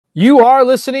You are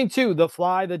listening to the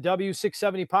Fly the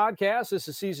W670 podcast. This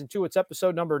is season 2. It's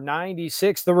episode number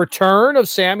 96, the return of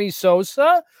Sammy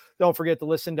Sosa. Don't forget to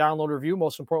listen, download, review.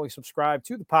 Most importantly, subscribe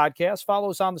to the podcast. Follow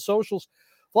us on the socials.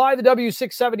 Fly the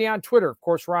W670 on Twitter. Of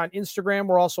course, we're on Instagram.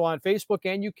 We're also on Facebook.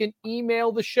 And you can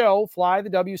email the show,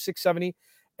 flythew670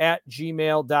 at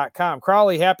gmail.com.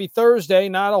 Crowley, happy Thursday.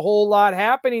 Not a whole lot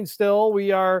happening still.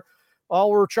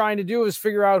 All we're trying to do is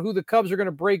figure out who the Cubs are going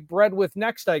to break bread with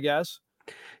next, I guess.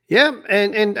 Yeah,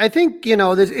 and I think,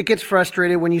 it gets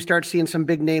frustrated when you start seeing some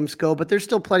big names go, but there's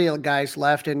still plenty of guys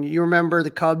left. And you remember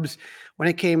the Cubs when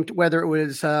it came to whether it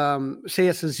was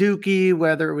Seiya Suzuki,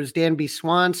 whether it was Danby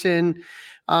Swanson,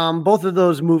 both of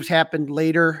those moves happened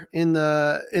later in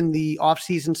the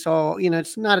offseason. So,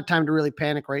 it's not a time to really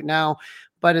panic right now.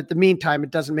 But at the meantime,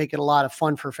 it doesn't make it a lot of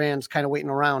fun for fans kind of waiting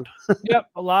around. Yep,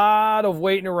 a lot of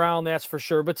waiting around, that's for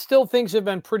sure. But still, things have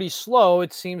been pretty slow.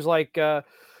 It seems like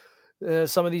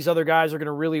some of these other guys are going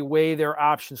to really weigh their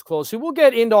options closely. We'll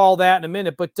get into all that in a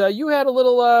minute, but you had a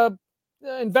little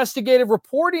investigative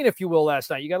reporting, if you will,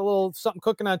 last night. You got a little something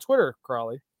cooking on Twitter,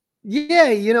 Crawley. Yeah,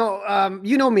 you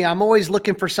know me. I'm always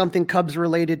looking for something Cubs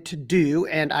related to do,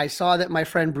 and I saw that my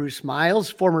friend Bruce Miles,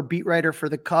 former beat writer for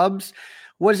the Cubs,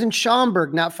 was in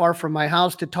Schaumburg, not far from my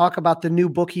house, to talk about the new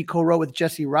book he co-wrote with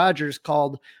Jesse Rogers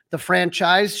called "The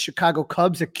Franchise: Chicago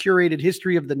Cubs: A Curated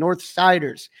History of the North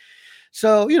Siders."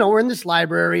 So, we're in this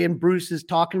library and Bruce is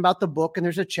talking about the book, and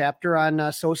there's a chapter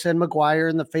on Sosa and McGuire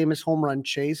and the famous home run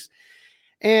chase.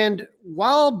 And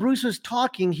while Bruce was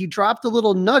talking, he dropped a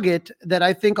little nugget that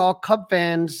I think all Cub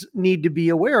fans need to be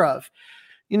aware of.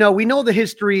 We know the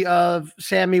history of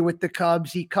Sammy with the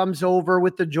Cubs. He comes over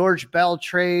with the George Bell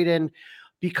trade and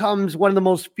becomes one of the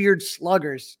most feared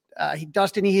sluggers. He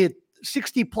hit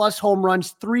 60-plus home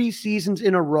runs 3 seasons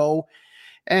in a row.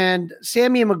 And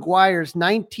Sammy McGuire's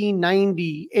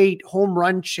 1998 home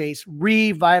run chase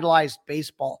revitalized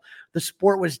baseball. The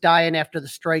sport was dying after the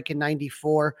strike in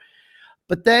 94.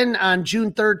 But then on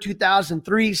June 3rd,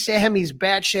 2003, Sammy's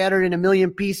bat shattered in a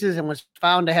million pieces and was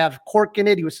found to have cork in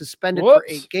it. He was suspended for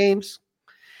 8 games.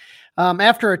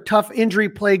 After a tough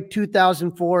injury-plagued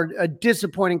 2004, a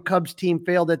disappointing Cubs team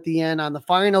failed at the end on the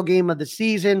final game of the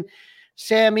season.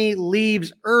 Sammy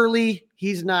leaves early.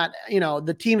 He's not,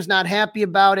 the team's not happy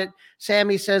about it.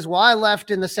 Sammy says, well, I left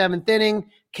in the 7th inning.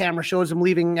 Camera shows him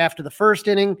leaving after the 1st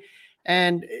inning.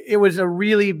 And it was a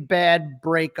really bad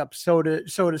breakup, so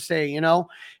to say,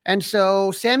 And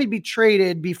so Sammy be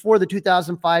traded before the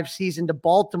 2005 season to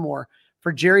Baltimore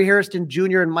for Jerry Hairston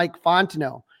Jr. and Mike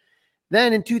Fontenot.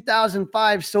 Then in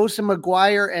 2005, Sosa,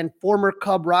 McGuire, and former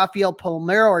Cub Rafael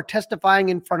Palmeiro are testifying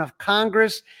in front of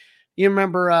Congress. You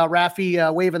remember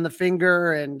Rafi waving the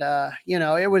finger, and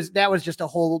that was just a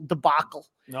whole debacle.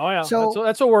 Oh yeah, so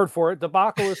that's a word for it.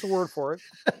 Debacle is a word for it.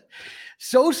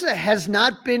 Sosa has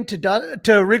not been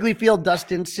to Wrigley Field,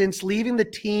 Dustin, since leaving the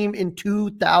team in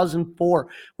 2004.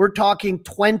 We're talking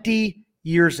 20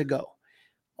 years ago,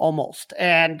 almost.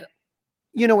 And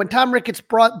when Tom Ricketts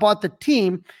bought the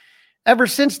team, ever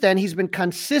since then he's been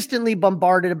consistently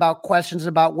bombarded about questions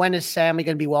about when is Sammy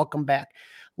going to be welcomed back.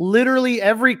 Literally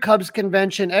every Cubs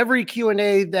convention, every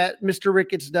Q&A that Mr.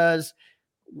 Ricketts does,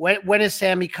 when is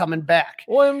Sammy coming back?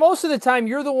 Well, and most of the time,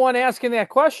 you're the one asking that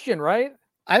question, right?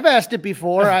 I've asked it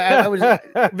before. I was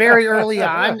very early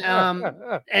on,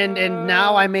 and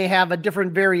now I may have a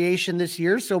different variation this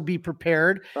year, so be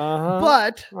prepared.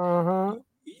 But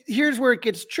here's where it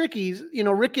gets tricky.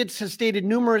 Ricketts has stated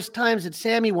numerous times that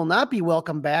Sammy will not be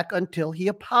welcomed back until he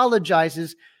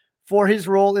apologizes for his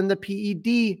role in the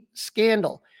PED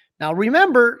scandal. Now,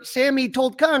 remember, Sammy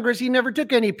told Congress he never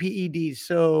took any PEDs.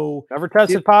 So never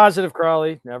tested positive,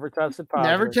 Crawley. Never tested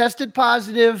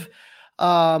positive.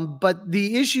 But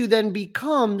the issue then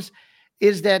becomes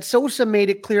is that Sosa made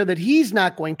it clear that he's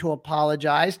not going to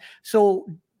apologize. So,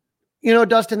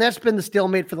 Dustin, that's been the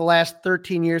stalemate for the last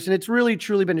 13 years. And it's really,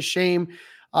 truly been a shame.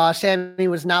 Sammy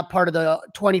was not part of the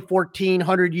 2014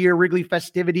 100-year Wrigley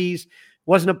festivities.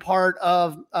 Wasn't a part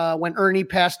of when Ernie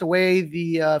passed away,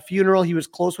 the funeral. He was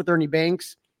close with Ernie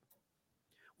Banks.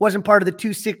 Wasn't part of the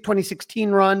 2016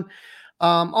 run,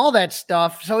 all that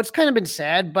stuff. So it's kind of been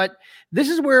sad, but this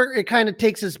is where it kind of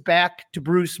takes us back to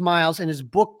Bruce Miles and his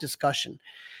book discussion.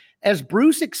 As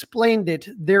Bruce explained it,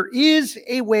 there is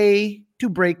a way to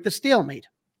break the stalemate.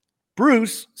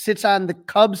 Bruce sits on the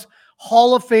Cubs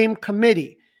Hall of Fame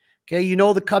committee. Okay,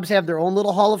 the Cubs have their own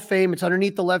little Hall of Fame. It's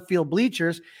underneath the left field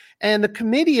bleachers. And the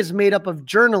committee is made up of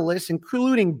journalists,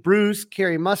 including Bruce,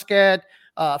 Kerry Muscat,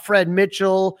 Fred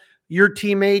Mitchell, your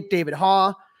teammate, David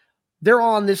Haw. They're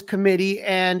all on this committee,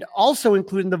 and also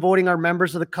including the voting are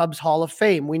members of the Cubs Hall of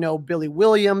Fame. We know Billy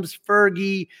Williams,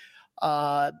 Fergie,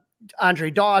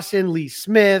 Andre Dawson, Lee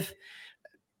Smith,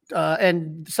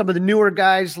 and some of the newer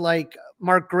guys like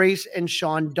Mark Grace and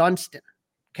Sean Dunston.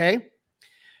 Okay.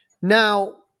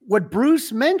 Now, what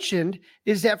Bruce mentioned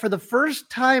is that for the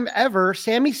first time ever,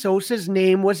 Sammy Sosa's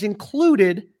name was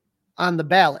included on the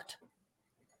ballot.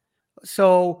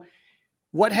 So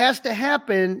what has to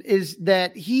happen is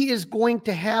that he is going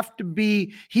to have to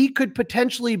be, he could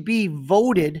potentially be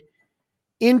voted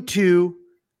into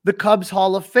the Cubs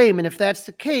Hall of Fame. And if that's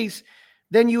the case,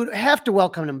 then you would have to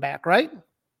welcome him back, right?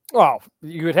 Well,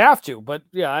 you would have to, but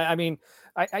yeah, I mean,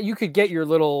 you could get your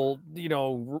little,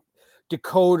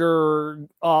 decoder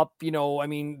up, I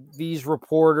mean, these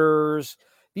reporters,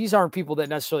 these aren't people that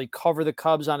necessarily cover the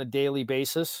Cubs on a daily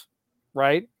basis,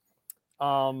 right?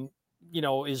 Does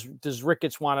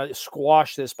Ricketts want to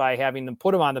squash this by having them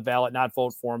put him on the ballot, not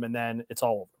vote for him, and then it's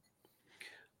all over?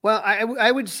 Well,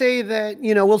 I would say that,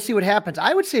 we'll see what happens.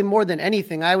 I would say more than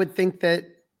anything, I would think that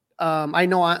I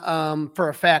know for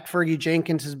a fact Fergie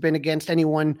Jenkins has been against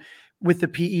anyone with the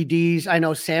PEDs. I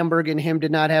know Sandberg and him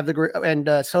did not have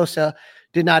and Sosa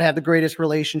did not have the greatest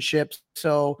relationships.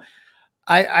 So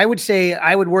I would say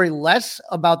I would worry less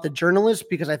about the journalists,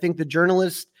 because I think the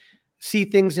journalists see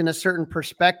things in a certain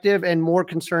perspective, and more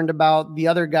concerned about the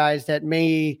other guys that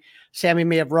Sammy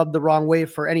may have rubbed the wrong way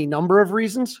for any number of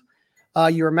reasons.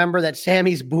 You remember that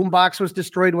Sammy's boombox was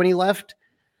destroyed when he left.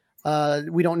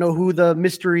 We don't know who the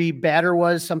mystery batter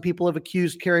was. Some people have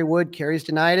accused Kerry Wood. Kerry's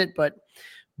denied it, but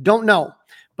don't know.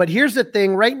 But here's the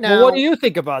thing right now. Well, what do you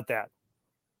think about that?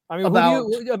 I mean,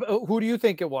 who do you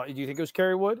think it was? Do you think it was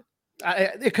Kerry Wood?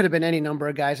 It could have been any number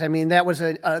of guys. I mean, that was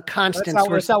a constant.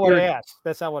 That's not what I asked.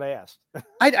 That's not what I asked.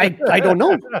 I don't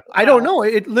know. I don't know.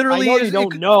 It literally is. You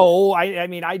don't know. I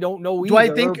mean, I don't know either. Do I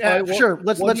think? Sure.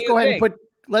 Let's go ahead and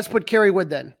let's put Kerry Wood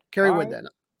then. Then.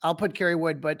 I'll put Kerry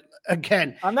Wood. But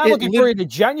again, I'm not looking for you to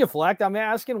genuflect. I'm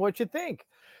asking what you think.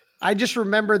 I just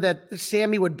remember that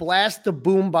Sammy would blast the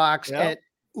boombox at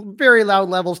very loud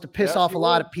levels to piss off a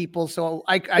lot of people. So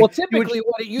typically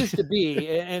what it used to be,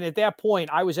 and at that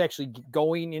point, I was actually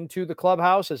going into the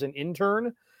clubhouse as an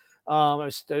intern. I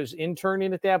was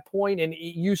interning at that point, and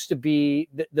it used to be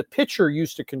the pitcher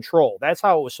used to control. That's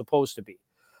how it was supposed to be.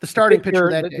 The starting pitcher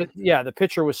that day. The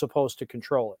pitcher was supposed to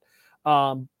control it.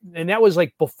 And that was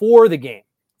like before the game.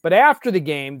 But after the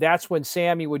game, that's when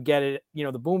Sammy would get it,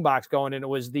 the boombox going, and it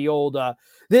was the old,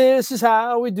 this is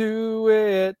how we do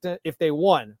it. If they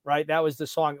won, right? That was the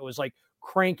song. It was like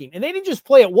cranking. And they didn't just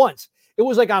play it once. It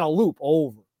was like on a loop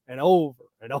over and over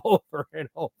and over and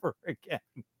over again.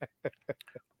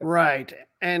 Right.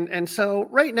 And so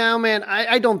right now, man,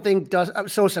 I don't think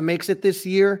Sosa makes it this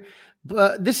year,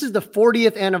 but this is the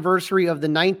 40th anniversary of the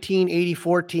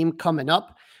 1984 team coming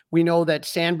up. We know that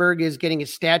Sandberg is getting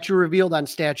his statue revealed on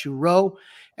Statue Row.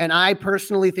 And I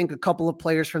personally think a couple of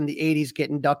players from the 80s get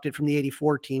inducted from the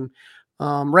 84 team.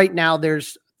 Right now,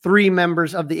 there's 3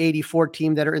 members of the 84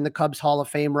 team that are in the Cubs Hall of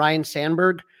Fame: Ryan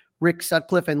Sandberg, Rick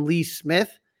Sutcliffe, and Lee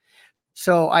Smith.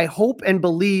 So I hope and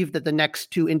believe that the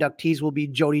next 2 inductees will be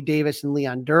Jody Davis and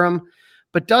Leon Durham.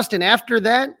 But Dustin, after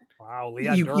that, wow,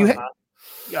 Leon Durham.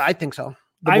 Yeah, I think so.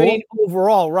 I mean,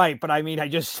 overall, right. But I mean, I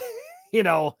just,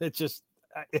 it's just.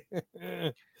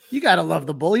 You got to love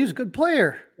the Bull. He's a good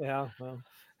player. Yeah. Well.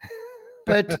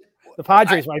 But the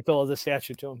Padres might build a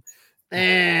statue to him.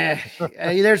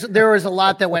 There was a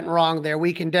lot that went wrong there.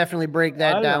 We can definitely break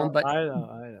that down. But I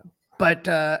know. But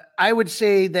I would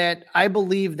say that I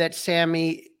believe that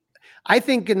Sammy, I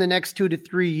think in the next 2 to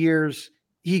 3 years,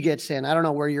 he gets in. I don't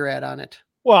know where you're at on it.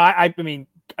 Well, I mean,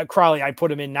 Crawley, I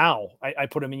put him in now. I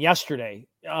put him in yesterday.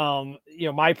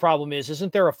 My problem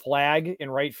isn't there a flag in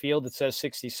right field that says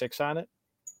 66 on it?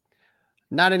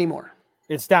 Not anymore.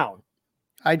 It's down.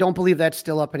 I don't believe that's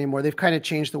still up anymore. They've kind of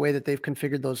changed the way that they've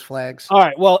configured those flags. All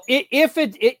right. Well, if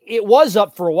it was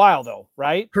up for a while though,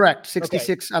 right? Correct.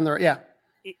 66 on the, yeah.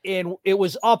 And it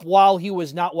was up while he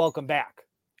was not welcome back.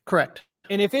 Correct.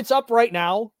 And if it's up right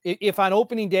now, if on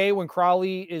opening day when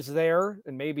Crawley is there,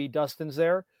 and maybe Dustin's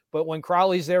there, but when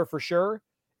Crawley's there for sure,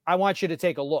 I want you to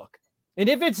take a look. And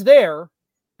if it's there,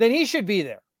 then he should be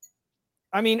there.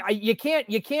 I mean, you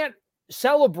can't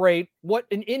celebrate what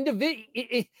an individual.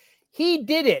 He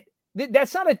did it.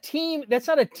 That's not a team. That's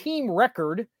not a team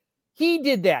record. He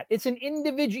did that. It's an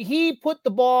individual. He put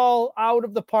the ball out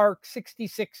of the park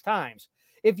 66 times.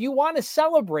 If you want to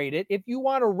celebrate it, if you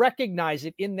want to recognize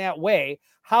it in that way,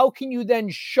 how can you then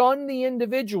shun the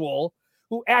individual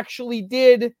who actually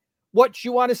did what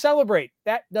you want to celebrate?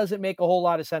 That doesn't make a whole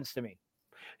lot of sense to me.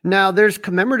 Now, there's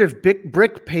commemorative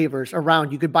brick pavers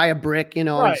around. You could buy a brick,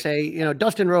 and say,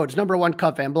 Dustin Rhodes, #1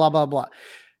 Cub fan, blah, blah, blah.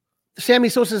 Sammy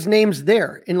Sosa's name's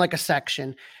there in like a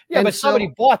section. Yeah, And but somebody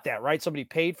so bought that, right? Somebody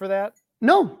paid for that?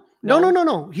 no.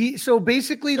 No? So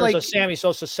basically There's a like Sammy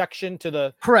Sosa section to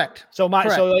the correct. so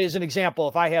Correct. as an example,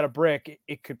 if I had a brick,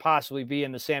 it could possibly be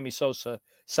in the Sammy Sosa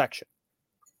section.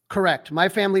 Correct. My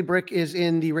family brick is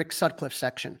in the Rick Sutcliffe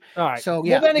section. All right. So Well,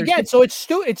 yeah, then again, so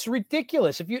it's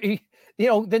ridiculous. If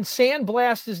then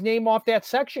sandblast his name off that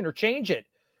section or change it.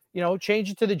 Change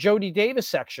it to the Jody Davis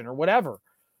section or whatever.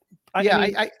 I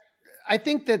mean, I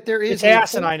think that there is it's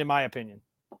asinine in my opinion.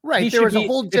 Right. There was a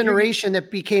whole generation that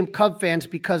became Cub fans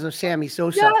because of Sammy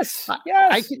Sosa. Yes.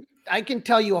 I can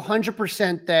tell you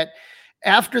 100% that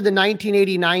after the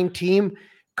 1989 team,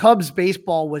 Cubs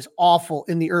baseball was awful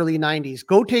in the early 90s.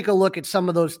 Go take a look at some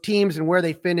of those teams and where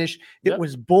they finished. It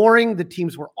was boring. The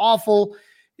teams were awful.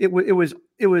 It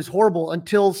was horrible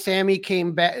until Sammy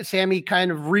came back. Sammy kind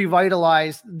of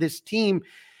revitalized this team.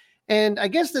 And I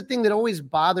guess the thing that always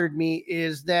bothered me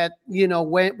is that,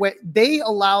 when they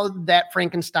allowed that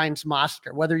Frankenstein's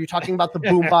monster, whether you're talking about the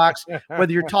boombox,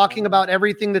 whether you're talking about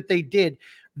everything that they did,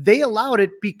 they allowed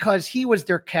it because he was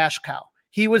their cash cow.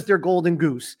 He was their golden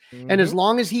goose. Mm-hmm. And as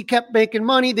long as he kept making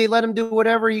money, they let him do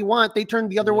whatever he want. They turned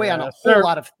the other way on a whole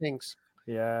lot of things.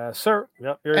 Yeah, sir.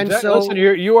 Yep. Listen,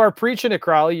 you are preaching it,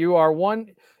 Crowley. You are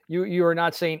you are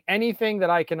not saying anything that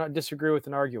I can disagree with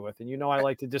and argue with. And I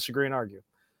like to disagree and argue.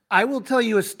 I will tell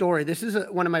you a story. This is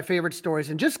one of my favorite stories.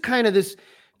 And just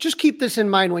keep this in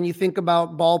mind when you think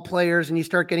about ball players and you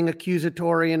start getting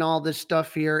accusatory and all this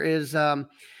stuff here is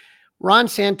Ron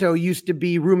Santo used to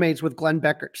be roommates with Glenn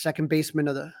Beckert, second baseman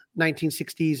of the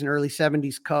 1960s and early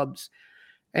 70s Cubs.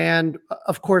 And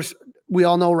of course, we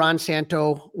all know Ron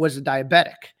Santo was a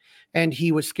diabetic and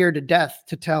he was scared to death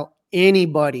to tell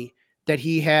anybody that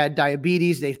he had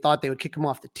diabetes. They thought they would kick him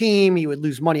off the team. He would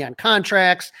lose money on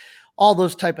contracts, all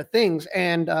those type of things.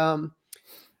 And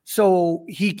so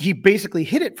he basically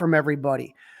hid it from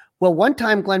everybody. Well, one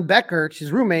time Glenn Beckert,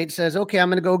 his roommate, says, okay, I'm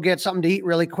going to go get something to eat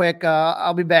really quick.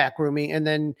 I'll be back, roomie. And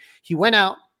then he went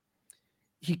out.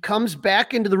 He comes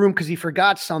back into the room because he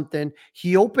forgot something.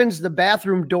 He opens the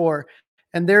bathroom door,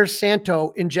 and there's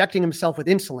Santo injecting himself with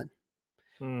insulin.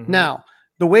 Mm-hmm. Now,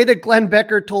 the way that Glenn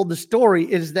Beckert told the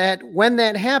story is that when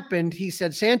that happened, he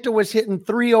said Santo was hitting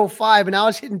 305 and I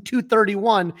was hitting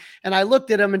 231. And I looked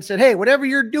at him and said, hey, whatever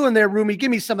you're doing there, roomie, give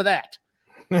me some of that.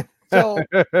 So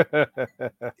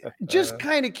just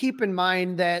kind of keep in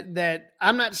mind that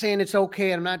I'm not saying it's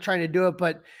okay. I'm not trying to do it,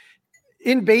 but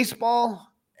in baseball,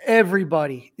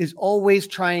 everybody is always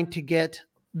trying to get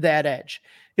that edge.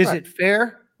 Is it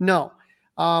fair? No.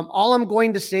 All I'm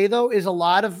going to say, though, is a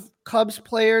lot of Cubs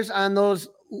players on those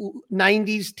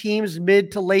 90s teams,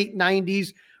 mid to late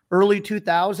 90s, early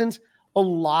 2000s, a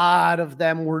lot of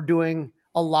them were doing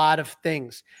a lot of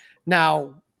things.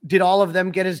 Now, did all of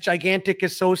them get as gigantic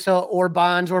as Sosa or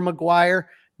Bonds or McGuire?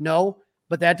 No,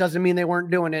 but that doesn't mean they weren't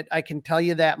doing it. I can tell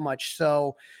you that much.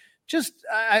 So just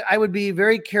I would be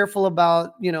very careful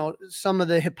about, some of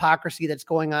the hypocrisy that's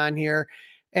going on here.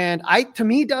 And to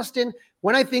me, Dustin,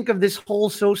 when I think of this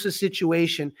whole Sosa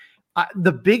situation,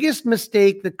 the biggest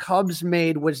mistake the Cubs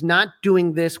made was not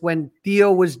doing this when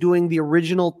Theo was doing the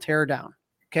original teardown.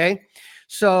 Okay.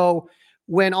 So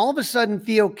when all of a sudden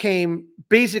Theo came,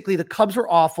 basically the Cubs were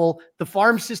awful. The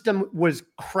farm system was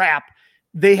crap.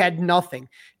 They had nothing.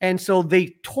 And so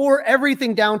they tore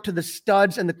everything down to the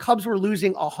studs, and the Cubs were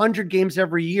losing 100 games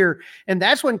every year. And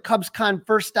that's when CubsCon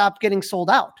first stopped getting sold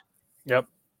out. Yep.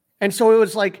 And so it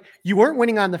was like you weren't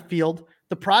winning on the field.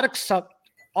 The product sucked.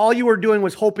 All you were doing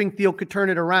was hoping Theo could turn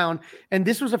it around. And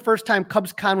this was the first time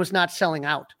CubsCon was not selling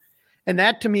out. And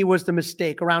that to me was the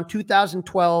mistake. Around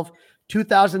 2012,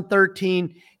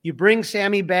 2013, you bring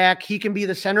Sammy back. He can be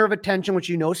the center of attention,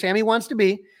 which Sammy wants to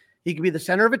be. He can be the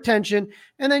center of attention.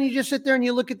 And then you just sit there and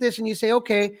you look at this and you say,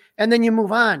 okay, and then you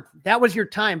move on. That was your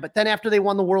time. But then after they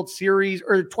won the World Series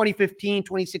or 2015,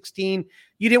 2016,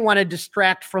 you didn't want to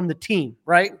distract from the team,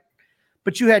 right?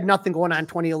 But you had nothing going on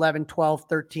 2011, 12,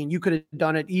 13. You could have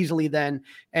done it easily then,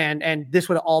 and this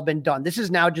would have all been done. This is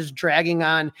now just dragging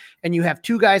on, and you have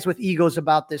two guys with egos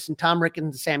about this, and Tom Ricketts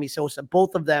and Sammy Sosa.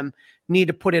 Both of them need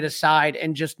to put it aside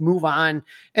and just move on.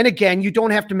 And again, you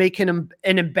don't have to make him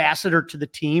an ambassador to the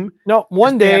team. No,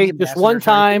 one day, just one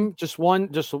time,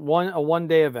 a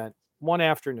one-day event, one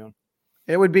afternoon.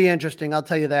 It would be interesting. I'll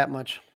tell you that much.